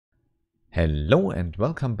Hello and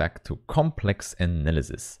welcome back to Complex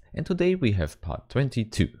Analysis, and today we have part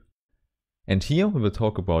 22. And here we will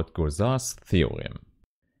talk about Goursat's theorem.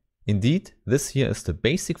 Indeed, this here is the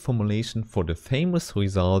basic formulation for the famous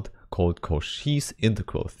result called Cauchy's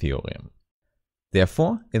integral theorem.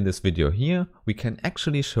 Therefore, in this video here, we can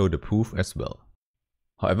actually show the proof as well.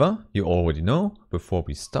 However, you already know, before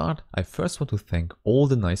we start, I first want to thank all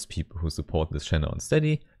the nice people who support this channel on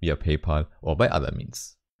Steady, via PayPal or by other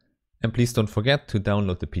means. And please don't forget to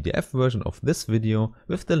download the PDF version of this video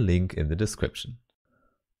with the link in the description.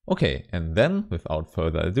 Okay, and then, without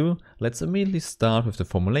further ado, let's immediately start with the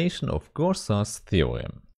formulation of Goursat's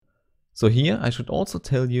theorem. So here I should also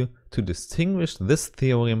tell you to distinguish this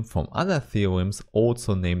theorem from other theorems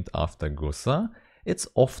also named after Goursat. It's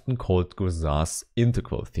often called Goursat's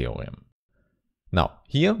integral theorem. Now,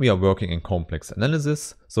 here we are working in complex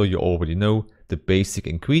analysis, so you already know the basic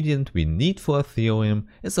ingredient we need for a theorem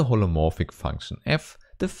is a holomorphic function f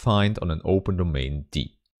defined on an open domain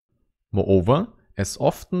D. Moreover, as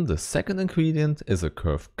often the second ingredient is a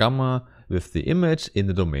curve gamma with the image in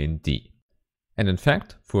the domain D. And in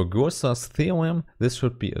fact, for Goursat's theorem, this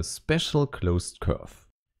should be a special closed curve.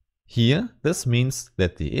 Here, this means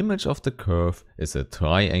that the image of the curve is a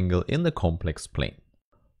triangle in the complex plane.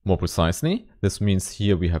 More precisely, this means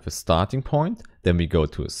here we have a starting point, then we go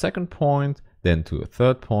to a second point, then to a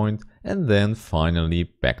third point, and then finally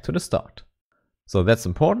back to the start. So that's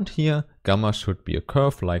important here, gamma should be a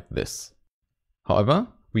curve like this. However,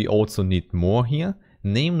 we also need more here,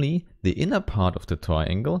 namely the inner part of the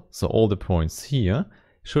triangle, so all the points here,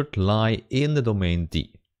 should lie in the domain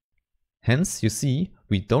D. Hence, you see,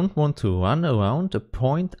 we don't want to run around a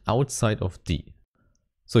point outside of D.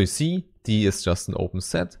 So you see, D is just an open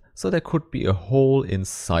set, so there could be a hole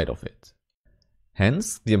inside of it.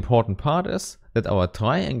 Hence, the important part is that our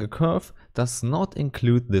triangle curve does not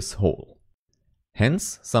include this hole.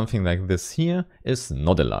 Hence, something like this here is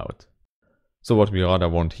not allowed. So what we rather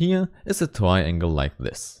want here is a triangle like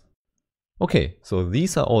this. Okay, so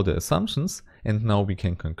these are all the assumptions, and now we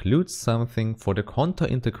can conclude something for the contour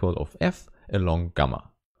integral of f along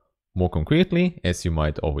gamma. More concretely, as you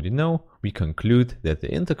might already know, we conclude that the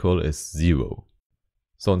integral is 0.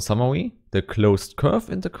 So in summary, the closed curve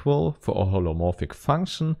integral for a holomorphic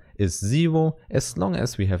function is 0 as long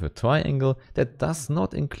as we have a triangle that does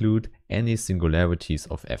not include any singularities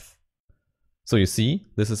of f. So you see,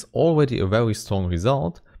 this is already a very strong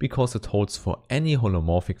result because it holds for any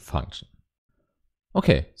holomorphic function.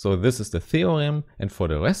 Okay, so this is the theorem, and for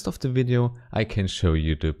the rest of the video I can show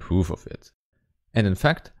you the proof of it. And in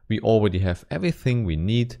fact, we already have everything we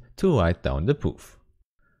need to write down the proof.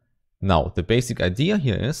 Now, the basic idea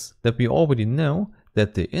here is that we already know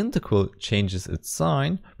that the integral changes its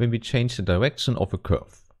sign when we change the direction of a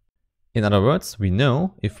curve. In other words, we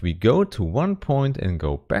know if we go to one point and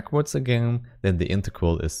go backwards again, then the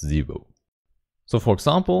integral is 0. So for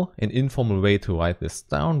example, an informal way to write this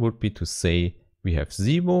down would be to say we have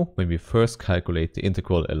 0 when we first calculate the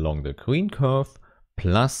integral along the green curve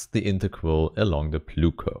plus the integral along the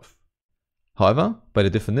blue curve. However, by the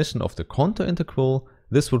definition of the contour integral,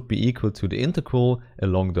 this would be equal to the integral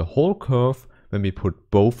along the whole curve when we put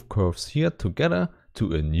both curves here together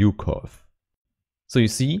to a new curve. So you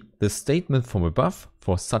see, the statement from above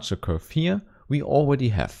for such a curve here we already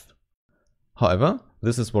have. However,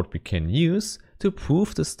 this is what we can use to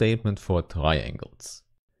prove the statement for triangles.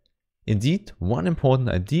 Indeed, one important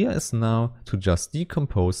idea is now to just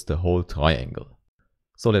decompose the whole triangle.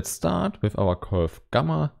 So let's start with our curve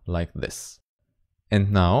gamma like this.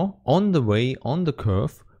 And now, on the way on the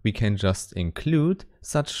curve, we can just include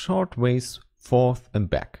such short ways forth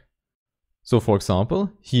and back. So for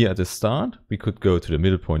example, here at the start, we could go to the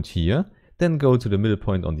middle point here, then go to the middle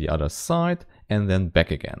point on the other side, and then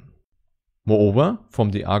back again. Moreover,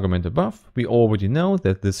 from the argument above, we already know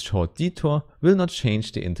that this short detour will not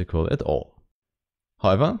change the integral at all.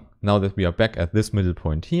 However, now that we are back at this middle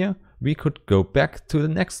point here, we could go back to the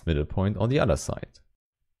next middle point on the other side.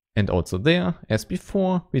 And also there, as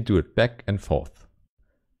before, we do it back and forth.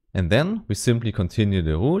 And then we simply continue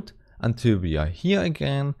the route until we are here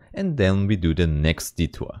again, and then we do the next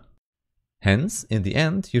detour. Hence, in the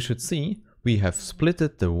end, you should see we have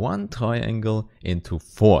splitted the one triangle into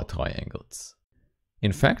 4 triangles.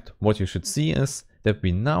 In fact, what you should see is that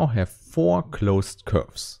we now have 4 closed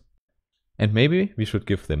curves. And maybe we should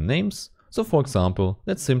give them names. So for example,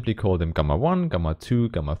 let's simply call them gamma 1, gamma 2,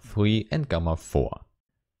 gamma 3 and gamma 4.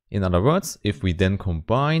 In other words, if we then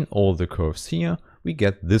combine all the curves here, we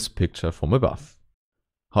get this picture from above.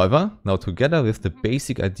 However, now together with the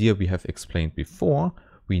basic idea we have explained before,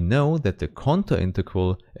 we know that the contour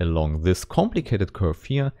integral along this complicated curve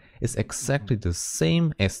here is exactly the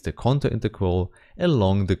same as the contour integral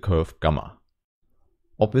along the curve gamma.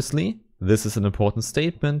 Obviously, this is an important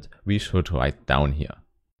statement we should write down here.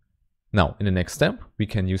 Now, in the next step, we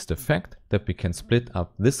can use the fact that we can split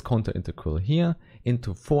up this contour integral here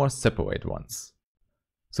into 4 separate ones.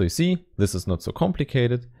 So you see, this is not so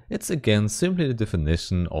complicated. It's again simply the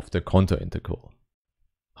definition of the contour integral.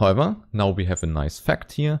 However, now we have a nice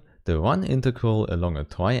fact here. The one integral along a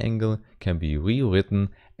triangle can be rewritten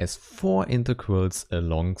as 4 integrals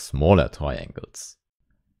along smaller triangles.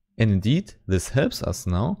 And indeed, this helps us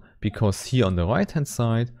now because here on the right hand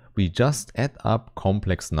side, we just add up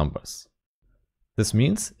complex numbers. This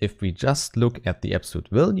means if we just look at the absolute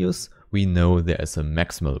values, we know there is a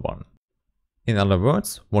maximal one. In other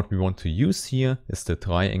words, what we want to use here is the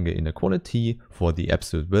triangle inequality for the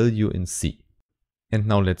absolute value in C. And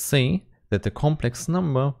now let's say that the complex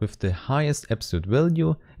number with the highest absolute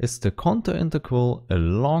value is the contour integral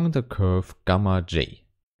along the curve gamma j.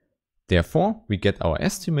 Therefore, we get our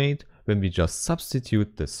estimate when we just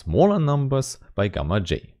substitute the smaller numbers by gamma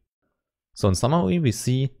j. So in summary, we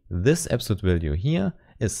see this absolute value here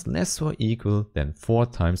is less or equal than 4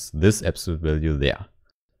 times this absolute value there.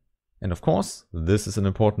 And of course, this is an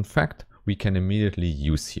important fact we can immediately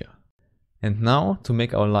use here. And now, to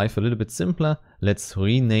make our life a little bit simpler, let's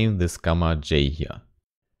rename this gamma j here.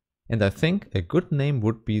 And I think a good name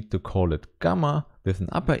would be to call it gamma with an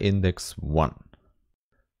upper index 1.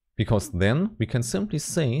 Because then we can simply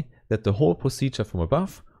say that the whole procedure from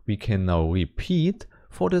above we can now repeat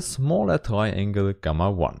for the smaller triangle gamma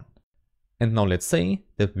 1. And now let's say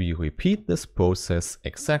that we repeat this process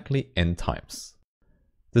exactly n times.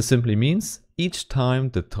 This simply means each time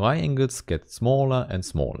the triangles get smaller and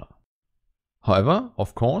smaller. However,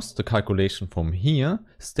 of course, the calculation from here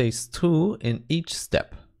stays true in each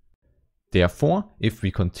step. Therefore, if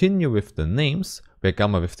we continue with the names, where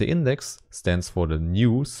gamma with the index stands for the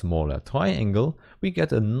new smaller triangle, we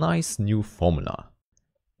get a nice new formula.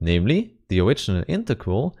 Namely, the original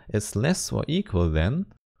integral is less or equal than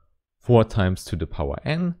 4 times to the power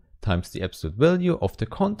n times the absolute value of the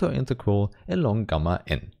contour integral along gamma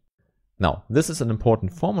n. Now, this is an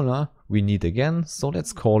important formula we need again, so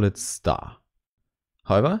let's call it star.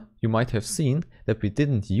 However, you might have seen that we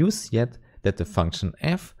didn't use yet that the function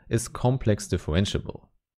f is complex differentiable.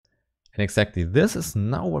 And exactly this is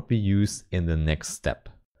now what we use in the next step.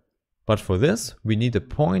 But for this, we need a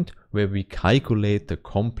point where we calculate the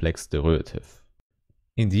complex derivative.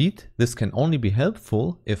 Indeed, this can only be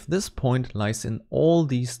helpful if this point lies in all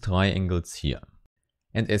these triangles here.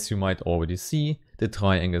 And as you might already see, the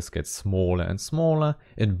triangles get smaller and smaller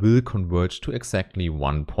and will converge to exactly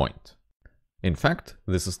one point. In fact,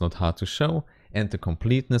 this is not hard to show, and the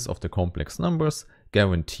completeness of the complex numbers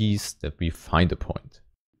guarantees that we find a point.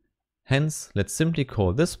 Hence, let's simply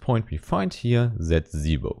call this point we find here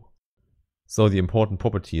Z0. So the important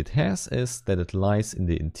property it has is that it lies in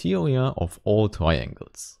the interior of all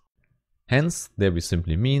triangles. Hence, there we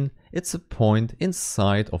simply mean it's a point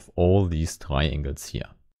inside of all these triangles here.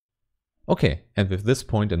 Okay, and with this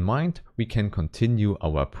point in mind, we can continue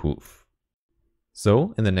our proof.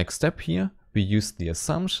 So in the next step here, we use the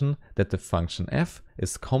assumption that the function f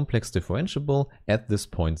is complex differentiable at this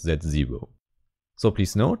point Z0. So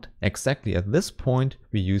please note, exactly at this point,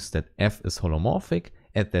 we use that f is holomorphic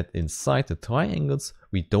and that inside the triangles,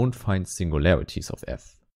 we don't find singularities of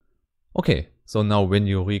f. Okay, so now when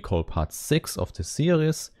you recall part 6 of the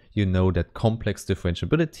series, you know that complex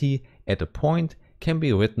differentiability at a point can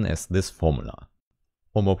be written as this formula.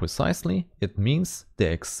 Or more precisely, it means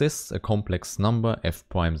there exists a complex number f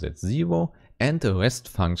prime z0 and a rest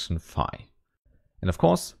function phi. And of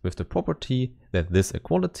course, with the property that this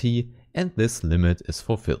equality and this limit is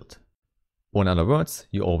fulfilled. Or in other words,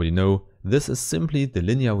 you already know, this is simply the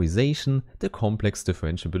linearization the complex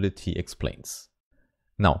differentiability explains.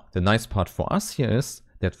 Now, the nice part for us here is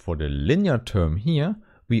that for the linear term here,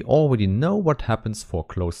 we already know what happens for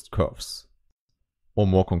closed curves. Or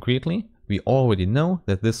more concretely, we already know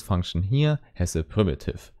that this function here has a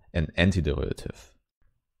primitive, an antiderivative.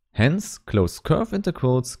 Hence, closed curve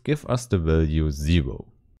integrals give us the value 0.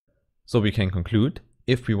 So we can conclude,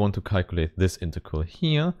 if we want to calculate this integral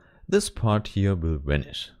here, this part here will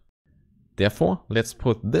vanish. Therefore, let's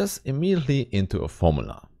put this immediately into a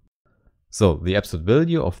formula. So the absolute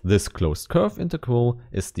value of this closed curve integral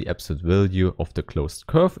is the absolute value of the closed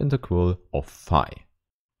curve integral of phi.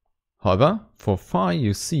 However, for phi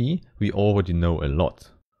you see we already know a lot.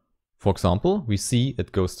 For example, we see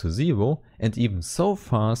it goes to 0 and even so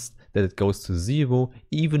fast that it goes to 0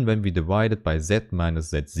 even when we divide it by z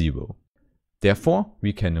minus z0. Therefore,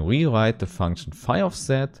 we can rewrite the function phi of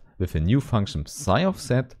z with a new function psi of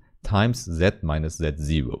z times z minus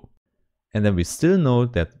z0. And then we still know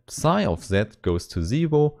that psi of z goes to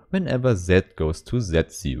 0 whenever z goes to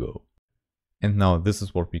z0. And now this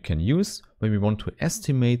is what we can use when we want to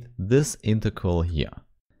estimate this integral here.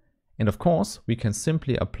 And of course, we can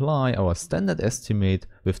simply apply our standard estimate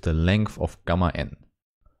with the length of gamma n.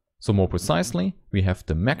 So more precisely, we have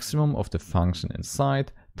the maximum of the function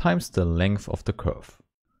inside times the length of the curve.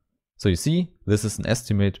 So you see, this is an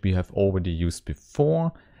estimate we have already used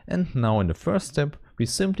before, and now in the first step, we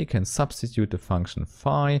simply can substitute the function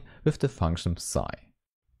phi with the function psi.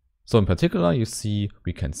 So in particular, you see,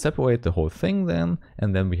 we can separate the whole thing then,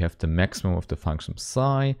 and then we have the maximum of the function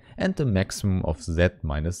psi and the maximum of z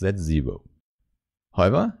minus z0.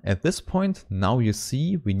 However, at this point, now you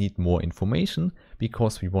see we need more information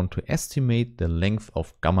because we want to estimate the length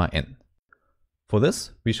of gamma n. For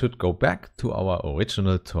this, we should go back to our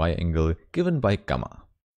original triangle given by gamma.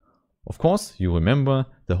 Of course, you remember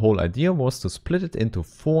the whole idea was to split it into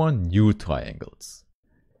 4 new triangles.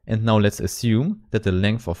 And now let's assume that the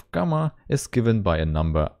length of gamma is given by a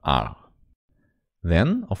number r.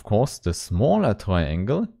 Then, of course, the smaller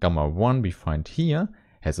triangle, gamma 1 we find here,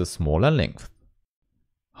 has a smaller length.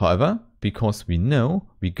 However, because we know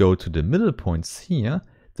we go to the middle points here,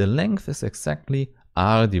 the length is exactly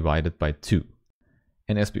r divided by 2.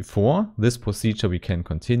 And as before, this procedure we can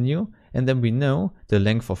continue, and then we know the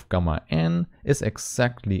length of gamma n is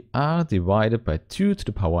exactly r divided by 2 to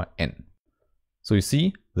the power n. So you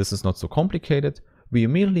see, this is not so complicated. We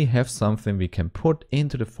immediately have something we can put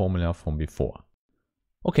into the formula from before.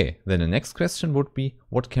 Okay, then the next question would be,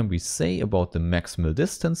 what can we say about the maximal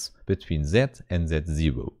distance between z and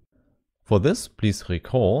z0? For this, please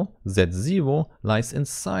recall z0 lies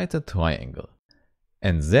inside the triangle,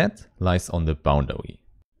 and z lies on the boundary.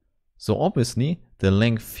 So obviously, the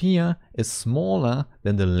length here is smaller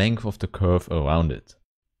than the length of the curve around it.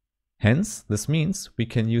 Hence, this means we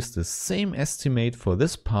can use the same estimate for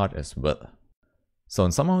this part as well. So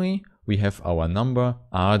in summary, we have our number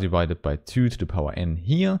r divided by 2 to the power n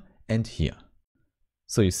here and here.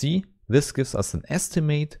 So you see, this gives us an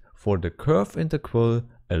estimate for the curve integral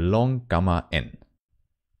along gamma n.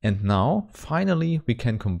 And now, finally, we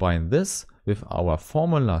can combine this with our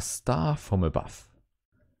formula star from above.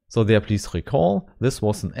 So there, please recall, this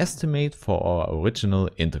was an estimate for our original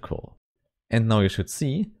integral. And now you should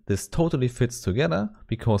see, this totally fits together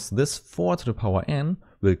because this 4 to the power n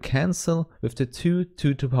will cancel with the 2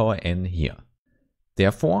 to the power n here.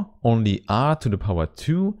 Therefore, only r to the power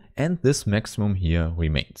 2 and this maximum here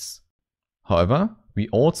remains. However, we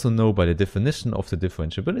also know by the definition of the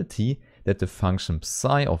differentiability that the function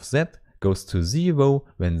psi of z goes to 0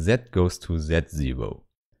 when z goes to z0.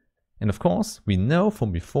 And of course, we know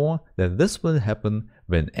from before that this will happen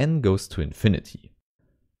when n goes to infinity.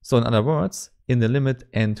 So in other words, in the limit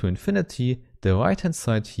n to infinity, the right hand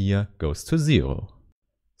side here goes to 0.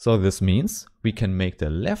 So this means we can make the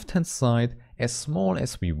left hand side as small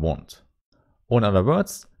as we want. Or in other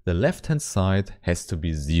words, the left hand side has to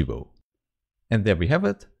be 0. And there we have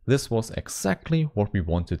it. This was exactly what we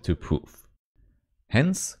wanted to prove.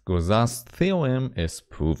 Hence, Goursat's theorem is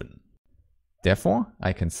proven. Therefore,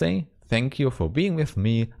 I can say thank you for being with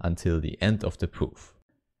me until the end of the proof.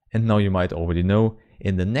 And now you might already know,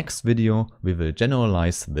 in the next video we will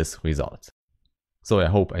generalize this result. So I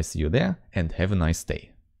hope I see you there and have a nice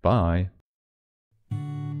day. Bye!